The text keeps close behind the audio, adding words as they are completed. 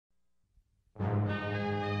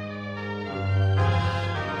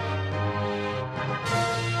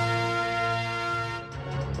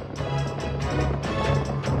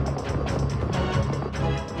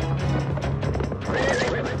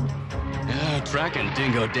Tracking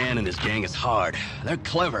Dingo Dan and his gang is hard. They're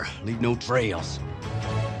clever, leave no trails.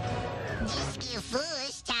 Just give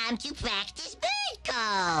Fuzz time to practice bird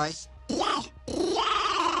calls.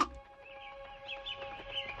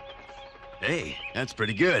 Hey, that's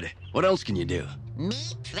pretty good. What else can you do? Me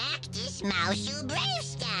practice Marshal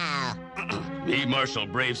BraveStarr. Me, Marshal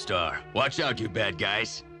BraveStarr. Watch out, you bad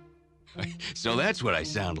guys. So that's what I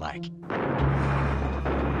sound like.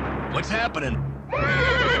 What's happening?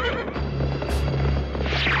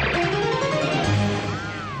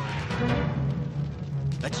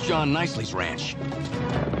 That's John Nicely's ranch.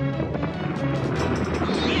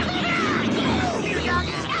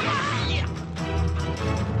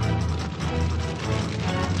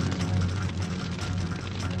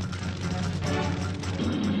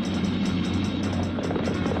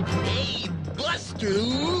 Hey, Buster,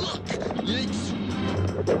 look! It's...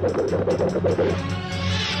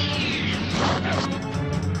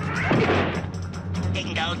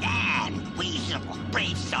 Dingo Dan, Weasel,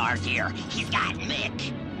 BraveStarr's here. He's got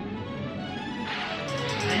Mick.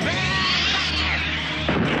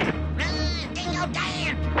 Run, Dingo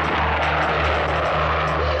Dan!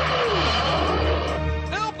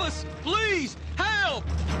 Help us! Please! Help!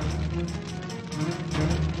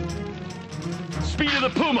 Speed of the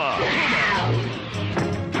puma!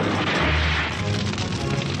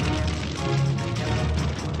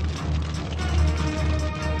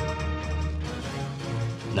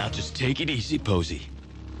 Now just take it easy, Posey.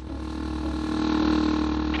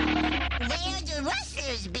 Where do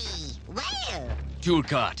rustlers be? Where? Two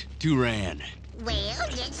caught, two ran. Well,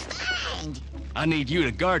 let's find. I need you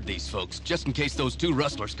to guard these folks, just in case those two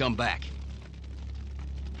rustlers come back.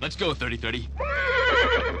 Let's go, 30-30.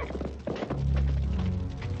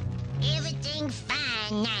 Everything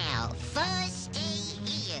fine now. First stay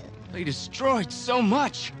here. They destroyed so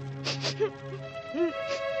much.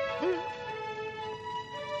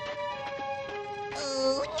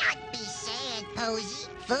 Oh, not be sad, Posey.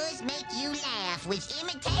 Fuzz make you laugh with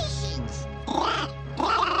imitations.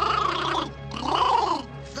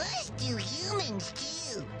 Fuzz do humans,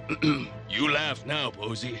 too. You laugh now,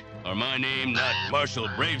 Posey. Or my name not Marshal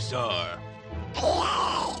BraveStarr.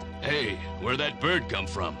 Hey, where'd that bird come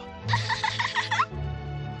from?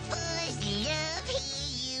 Fuzz love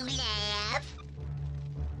hear you laugh.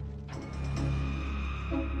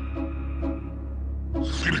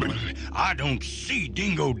 I don't see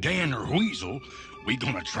Dingo Dan or Weasel. We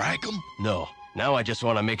gonna track them? No. Now I just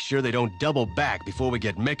want to make sure they don't double back before we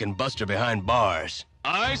get Mick and Buster behind bars.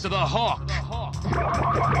 Eyes of the hawk!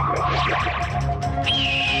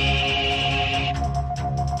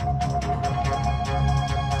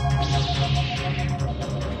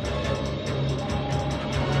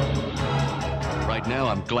 Right now,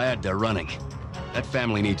 I'm glad they're running. That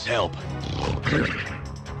family needs help.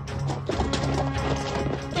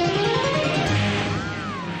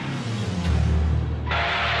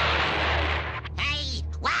 Hey,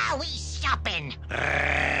 why are we stopping?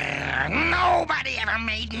 Nobody ever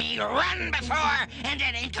made me run before, and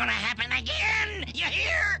it ain't gonna happen again. You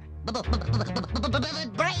hear?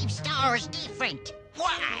 BraveStarr's different.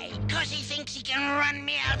 Why? 'Cause he thinks he can run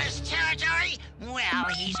me out of this territory? Well,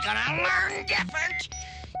 he's gonna learn different.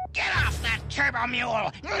 Get off that turbo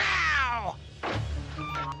mule now!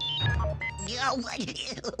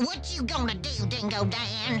 What you gonna do, Dingo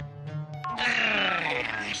Dan?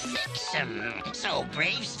 Fix him. So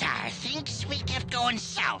BraveStarr thinks we kept going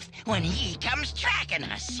south when he comes tracking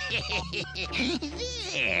us.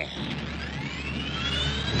 There.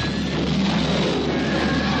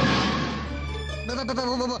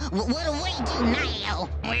 What do we do now?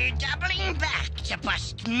 We're doubling back to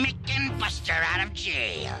bust Mick and Buster out of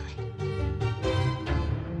jail.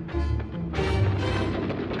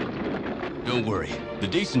 Don't worry. The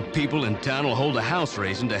decent people in town will hold a house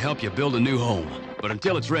raising to help you build a new home. But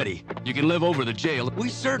until it's ready, you can live over the jail. We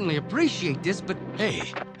certainly appreciate this, but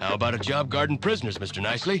hey, how about a job guarding prisoners, Mr.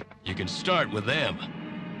 Nicely? You can start with them.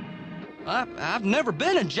 I've never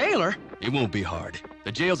been a jailer. It won't be hard.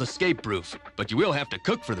 The jail's escape-proof, but you will have to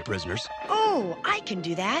cook for the prisoners. Oh, I can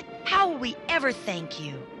do that. How will we ever thank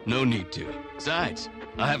you? No need to. Besides,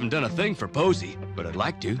 I haven't done a thing for Posey, but I'd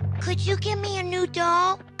like to. Could you give me a new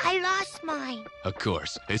doll? I lost mine. Of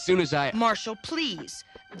course. As soon as I... Marshal, please.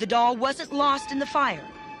 The doll wasn't lost in the fire.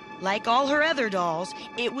 Like all her other dolls,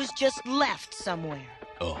 it was just left somewhere.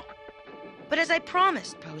 Oh. But as I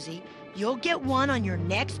promised, Posey, you'll get one on your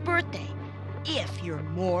next birthday, if you're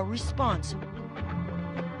more responsible.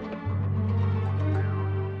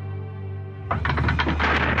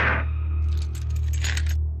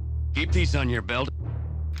 Keep these on your belt.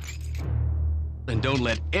 And don't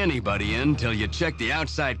let anybody in till you check the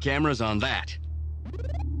outside cameras on that.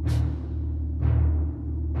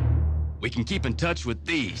 we can keep in touch with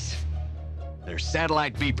these. They're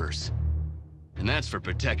satellite beepers. And that's for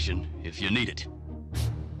protection, if you need it.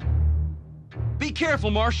 Be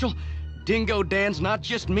careful, Marshal. Dingo Dan's not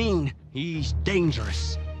just mean, he's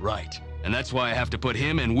dangerous. Right. And that's why I have to put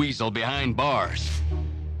him and Weasel behind bars.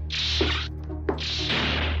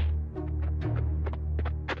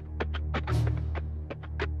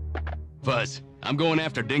 Fuzz, I'm going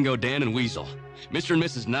after Dingo Dan and Weasel. Mr. and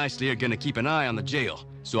Mrs. Nicely are gonna keep an eye on the jail,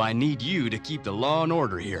 so I need you to keep the law and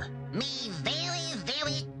order here. Me very,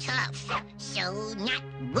 very tough, so not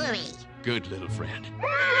worry. Good little friend.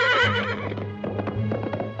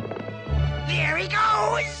 There he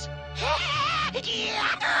goes!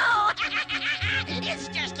 Yahoo! It's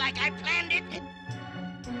just like I planned it.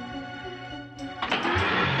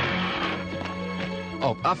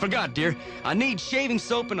 Oh, I forgot, dear. I need shaving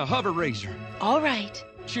soap and a hover razor. All right.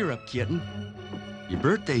 Cheer up, kitten. Your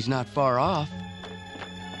birthday's not far off.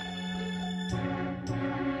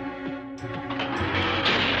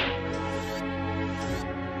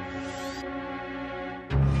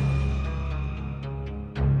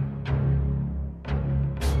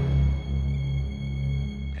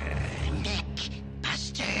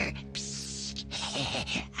 Buster, psst.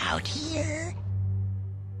 Out here.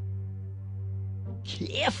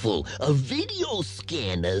 Careful, a video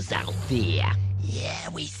scanner's out there. Yeah,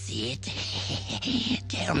 we see it.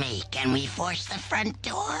 Tell me, can we force the front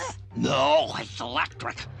door? No, it's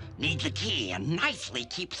electric. Needs a key and nicely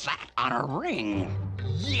keeps that on a ring.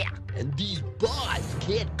 Yeah, and these bars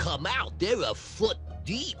can't come out. They're a foot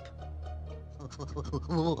deep.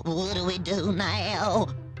 What do we do now?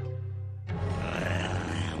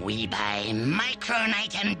 We buy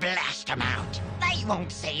micronite and blast them out. They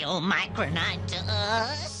won't sell micronite to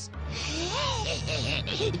us.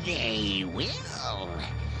 They will.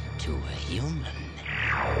 To a human.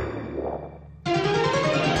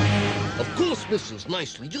 Of course, Mrs.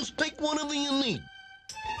 Nicely. Just take whatever you need.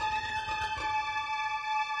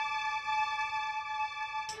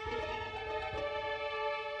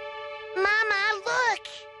 Mama, look!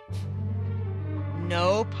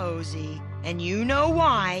 No, Posy. And you know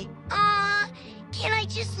why. Can I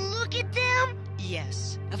just look at them?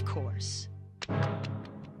 Yes, of course.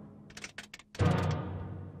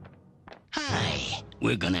 Hi.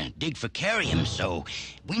 We're gonna dig for kerium, so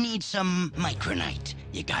we need some micronite.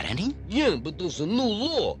 You got any? Yeah, but there's a new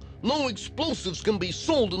law. No explosives can be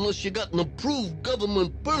sold unless you got an approved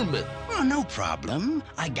government permit. Oh, no problem.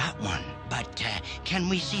 I got one. But, can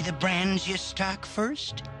we see the brands you stock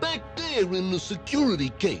first? Back there in the security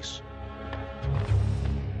case.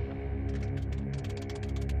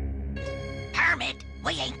 Permit?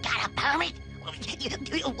 We ain't got a permit.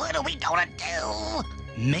 What are we gonna do?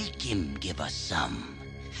 Make him give us some.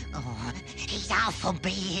 Oh, he's awful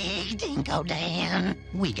big, Dingo Dan.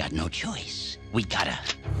 We got no choice. We gotta.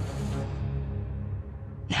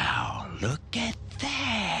 Now, look at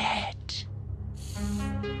that.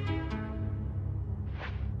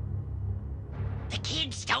 The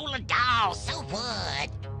kid stole a doll, so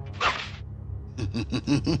what?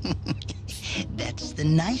 That's the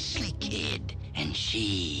Nicely kid. And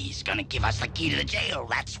she's gonna give us the key to the jail,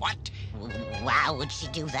 that's what. Why would she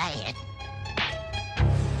do that?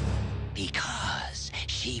 Because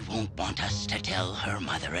she won't want us to tell her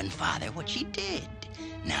mother and father what she did.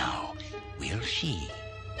 Now, will she?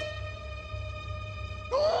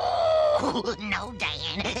 Ooh, no,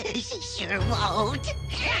 Dan. She sure won't.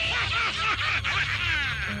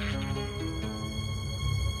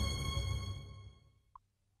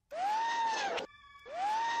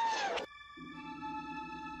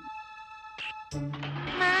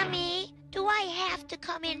 Mommy, do I have to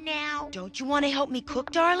come in now? Don't you want to help me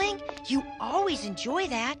cook, darling? You always enjoy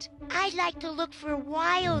that. I'd like to look for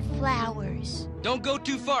wildflowers. Don't go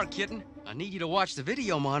too far, kitten. I need you to watch the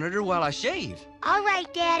video monitor while I shave. All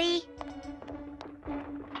right, Daddy.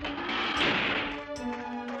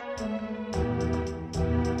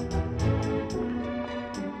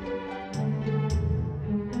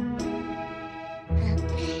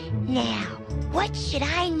 Now, what should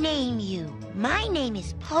I name you? My name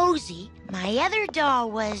is Posy. My other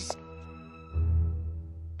doll was...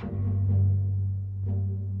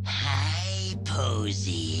 Hi,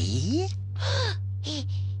 Posy.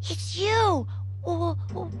 It's you.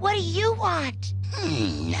 What do you want?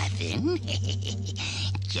 Nothing.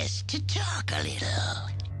 Just to talk a little.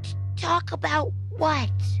 Talk about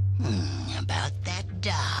what? About that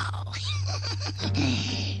doll.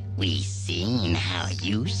 We seen how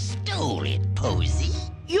you stole it, Posy.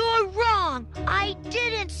 You're wrong. I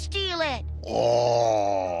didn't steal it.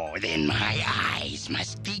 Oh, then my eyes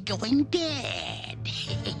must be going dead.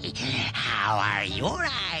 How How are your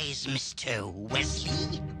eyes, Mr.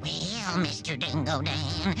 Wesley? Well, Mr. Dingo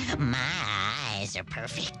Dan, my eyes are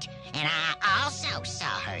perfect. And I also saw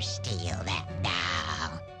her steal that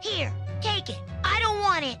doll. Here, take it. I don't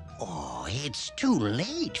want it. Oh, it's too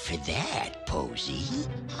late for that, Posey.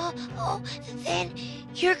 Then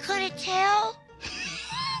you're gonna tell?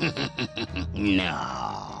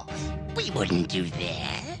 No, we wouldn't do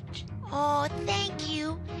that. Oh, thank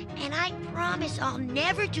you. And I promise I'll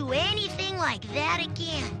never do anything like that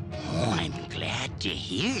again. Oh, I'm glad to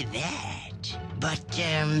hear that. But,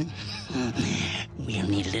 we'll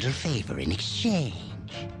need a little favor in exchange.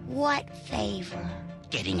 What favor?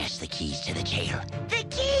 Getting us the keys to the jail. The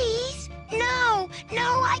keys? No,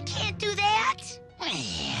 I can't do that.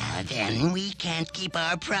 Well, then we can't keep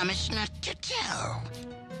our promise not to tell.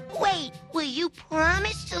 Wait, will you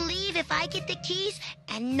promise to leave if I get the keys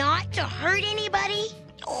and not to hurt anybody?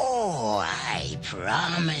 Oh, I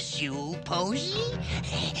promise you, Posey.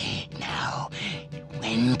 Now,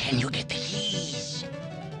 when can you get the keys?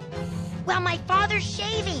 Well, my father's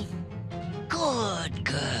shaving. Good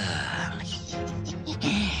girl.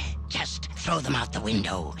 Just throw them out the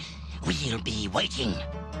window. We'll be waiting.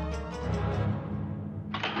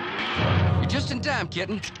 You're just in time,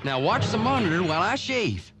 kitten. Now watch the monitor while I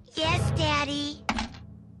shave. Yes, Daddy.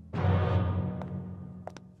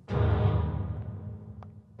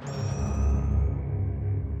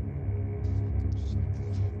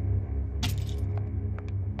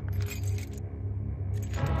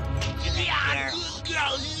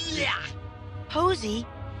 Posey,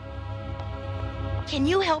 can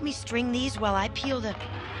you help me string these while I peel the...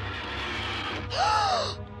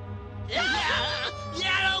 No!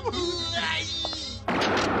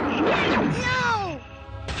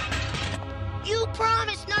 You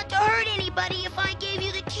promised not to hurt anybody if I gave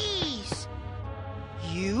you the keys.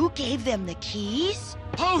 You gave them the keys?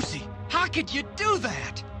 Posey, how could you do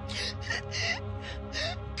that?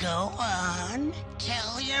 Go on.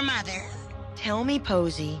 Tell your mother. Tell me,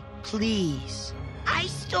 Posey, please. I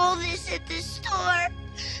stole this at the store.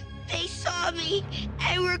 They saw me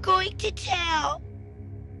and were going to tell.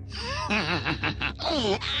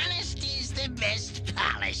 Honesty's the best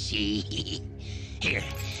policy. Here,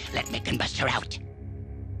 let me bust her out.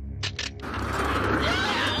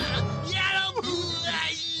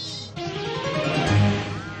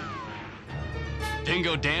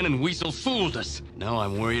 Dingo Dan and Weasel fooled us. Now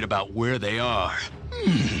I'm worried about where they are.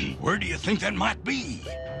 Where do you think that might be?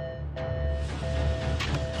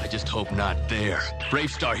 I just hope not there.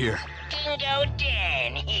 BraveStarr here. Dingo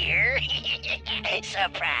Dan here.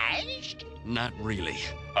 Surprised? Not really.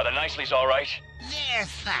 Are the Niceleys all right? They're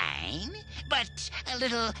fine, but a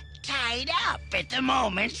little tied up at the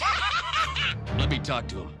moment. Let me talk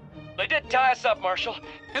to them. They did tie us up, Marshal.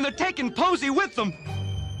 And they're taking Posey with them.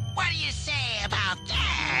 What do you say about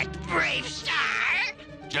that, BraveStarr?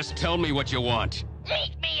 Just tell me what you want.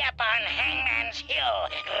 Meet me up on Hangman's Hill,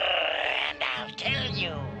 and I'll tell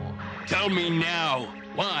you. Tell me now.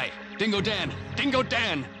 Why? Dingo Dan! Dingo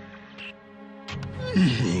Dan!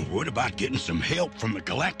 What about getting some help from the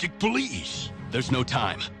Galactic Police? There's no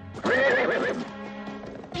time.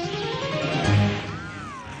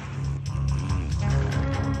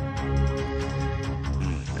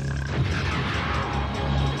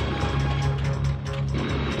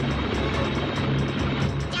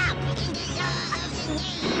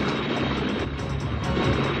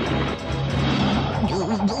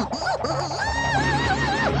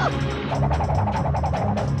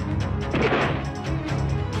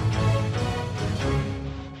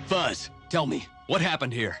 Fuzz, tell me, what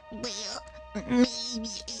happened here? Well, me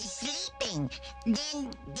sleeping.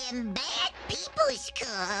 Then them bad peoples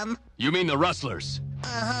come. You mean the rustlers?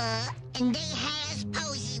 Uh-huh. And they has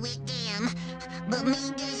Posey with them. But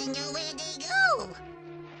me doesn't know where they go.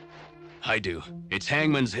 I do. It's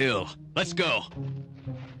Hangman's Hill. Let's go.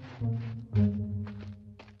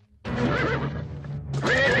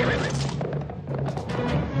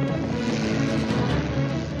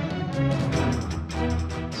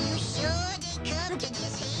 You sure they come to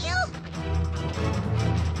this hill?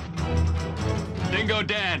 Dingo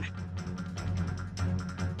Dan.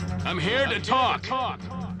 I'm here to talk.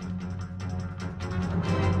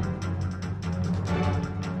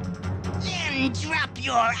 Then drop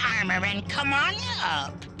your armor and come on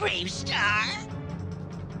up, BraveStarr.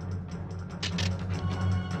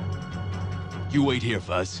 You wait here,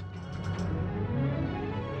 Fuzz.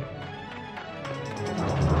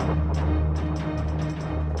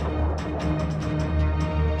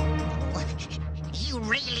 You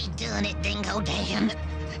really done it, Dingo Dan.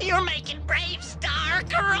 You're making BraveStarr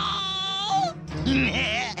crawl.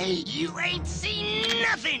 You ain't seen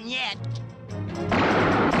nothing yet.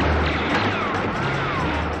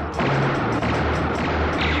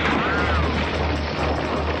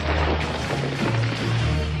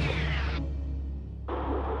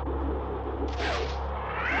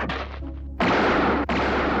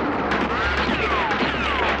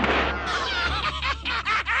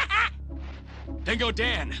 Dingo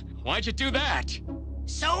Dan, why'd you do that?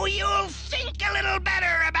 So you'll think a little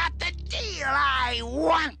better about the deal I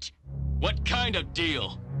want. What kind of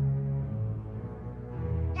deal?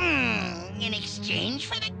 In exchange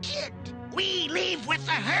for the kid, we leave with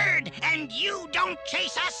the herd and you don't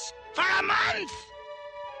chase us for a month.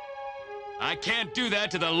 I can't do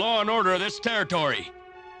that to the law and order of this territory.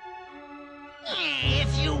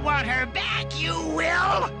 If you want her back, you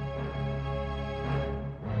will.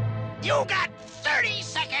 You got 30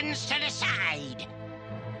 seconds to decide.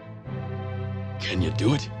 Can you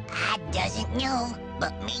do it? I doesn't know,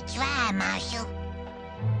 but me try, Marshal.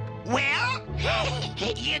 Well,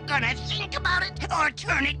 you gonna think about it or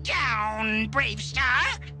turn it down,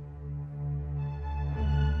 BraveStarr?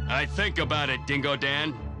 I think about it, Dingo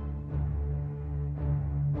Dan.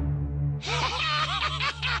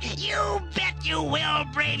 You bet you will,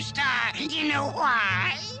 BraveStarr. You know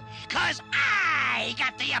why? 'Cause I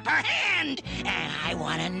got the upper hand, and I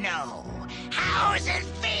want to know, how's it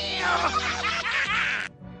feel?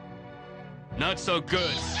 Not so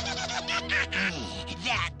good.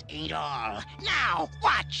 That ain't all. Now,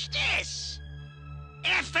 watch this.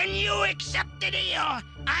 If and you accept the deal,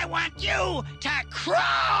 I want you to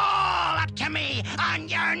crawl up to me on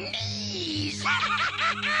your knees.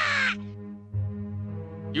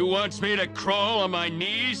 You wants me to crawl on my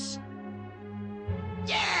knees?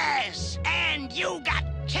 Yes, and you got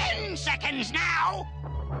 10 seconds now.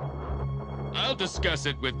 I'll discuss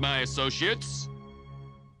it with my associates.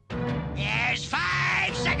 There's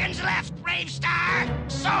 5 seconds left, BraveStarr.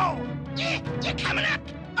 So, you coming up,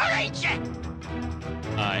 or ain't you?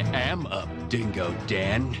 I am up, Dingo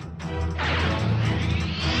Dan.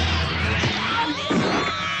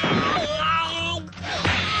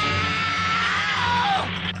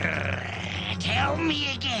 Tell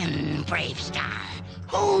me again, BraveStarr.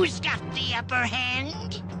 Who's got the upper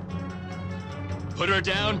hand? Put her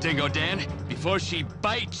down, Dingo Dan, before she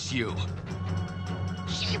bites you.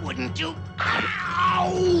 She wouldn't do...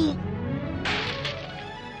 Ow!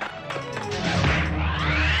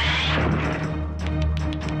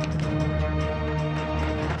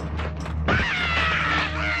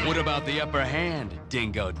 What about the upper hand,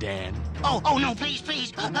 Dingo Dan? Oh, no, please.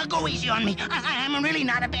 Go easy on me. I'm really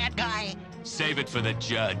not a bad guy. Save it for the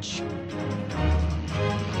judge.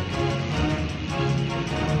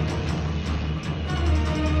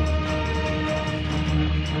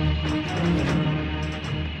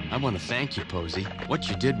 I want to thank you, Posey. What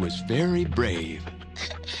you did was very brave.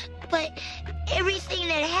 But everything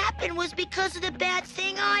that happened was because of the bad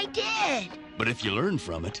thing I did. But if you learn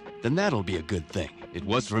from it, then that'll be a good thing. It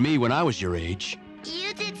was for me when I was your age.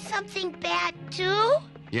 You did something bad too?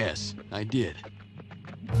 Yes, I did.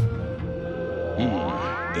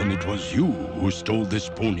 Then it was you who stole this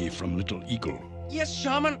pony from Little Eagle. Yes,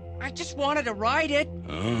 Shaman. I just wanted to ride it.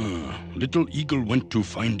 Little Eagle went to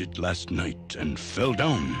find it last night and fell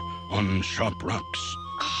down on sharp rocks.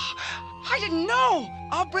 I didn't know.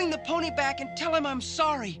 I'll bring the pony back and tell him I'm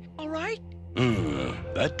sorry. All right?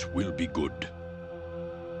 That will be good.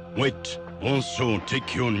 Wait, also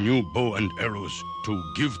take your new bow and arrows to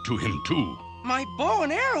give to him too. My bow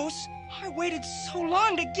and arrows? I waited so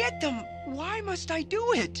long to get them. Why must I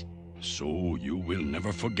do it? So you will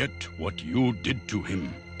never forget what you did to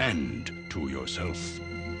him and to yourself.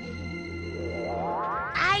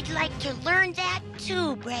 I'd like to learn that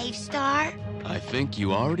too, BraveStarr. I think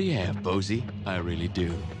you already have, Posey. I really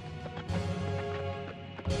do.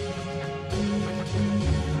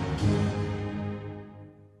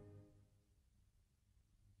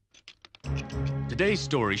 Today's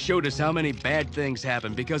story showed us how many bad things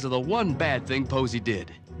happened because of the one bad thing Posey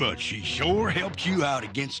did. But she sure helped you out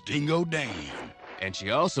against Dingo Dan. And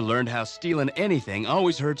she also learned how stealing anything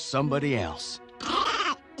always hurts somebody else.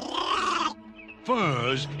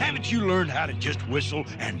 Fuzz, haven't you learned how to just whistle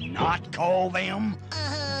and not call them?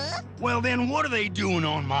 Well, then what are they doing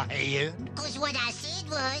on my head? 'Cause what I said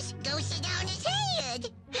was, go sit on his head.